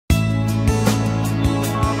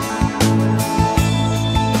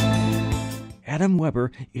Adam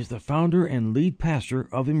Weber is the founder and lead pastor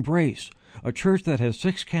of Embrace, a church that has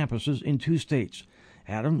 6 campuses in 2 states.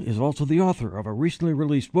 Adam is also the author of a recently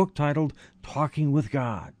released book titled Talking with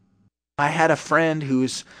God. I had a friend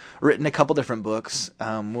who's written a couple different books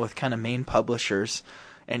with kind of main publishers,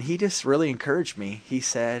 and he just really encouraged me. He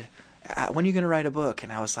said, when are you going to write a book?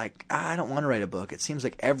 And I was like, I don't want to write a book. It seems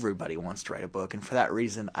like everybody wants to write a book, and for that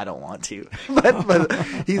reason, I don't want to. but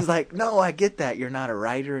he's like, no, I get that. You're not a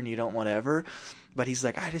writer and you don't whatever. But he's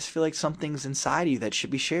like, I just feel like something's inside you that should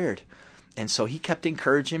be shared. And so he kept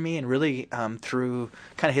encouraging me, and really through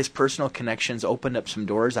kind of his personal connections opened up some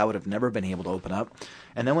doors I would have never been able to open up.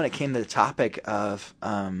 And then when it came to the topic of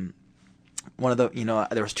one of the,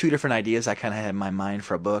 there was 2 different ideas I kind of had in my mind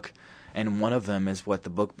for a book. And one of them is what the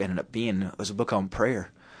book ended up being. It was a book on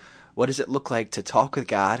prayer. What does it look like to talk with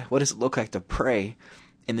God? What does it look like to pray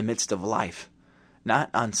in the midst of life? Not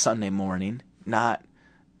on Sunday morning, not,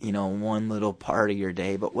 one little part of your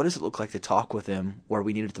day, but what does it look like to talk with Him where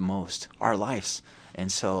we need it the most? Our lives.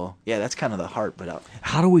 And so, yeah, that's kind of the heart. But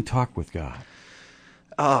how do we talk with God?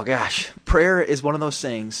 Oh, gosh. Prayer is one of those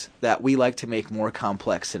things that we like to make more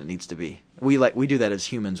complex than it needs to be. We do that as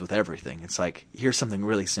humans with everything. It's like, here's something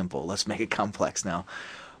really simple. Let's make it complex now.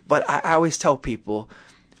 But I always tell people,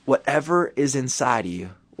 whatever is inside of you,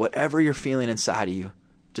 whatever you're feeling inside of you,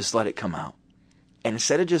 just let it come out. And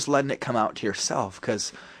instead of just letting it come out to yourself,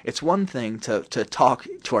 because it's one thing to talk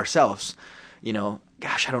to ourselves,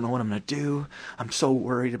 gosh, I don't know what I'm going to do. I'm so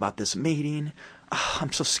worried about this meeting.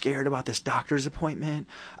 I'm so scared about this doctor's appointment.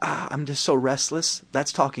 I'm just so restless.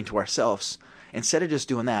 That's talking to ourselves. Instead of just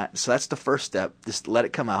doing that, so that's the first step, just let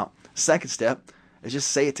it come out. Second step is just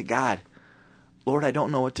say it to God. Lord, I don't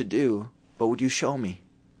know what to do, but would you show me?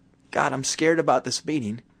 God, I'm scared about this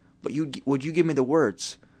meeting, but would you give me the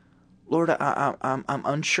words? Lord, I'm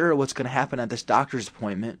unsure what's going to happen at this doctor's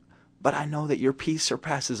appointment, but I know that your peace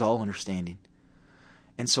surpasses all understanding.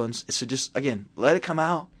 And so just, again, let it come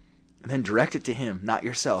out, and then direct it to Him, not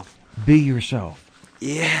yourself. Be yourself.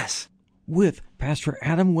 Yes. With Pastor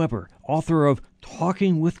Adam Weber, author of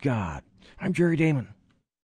Talking with God. I'm Jerry Damon.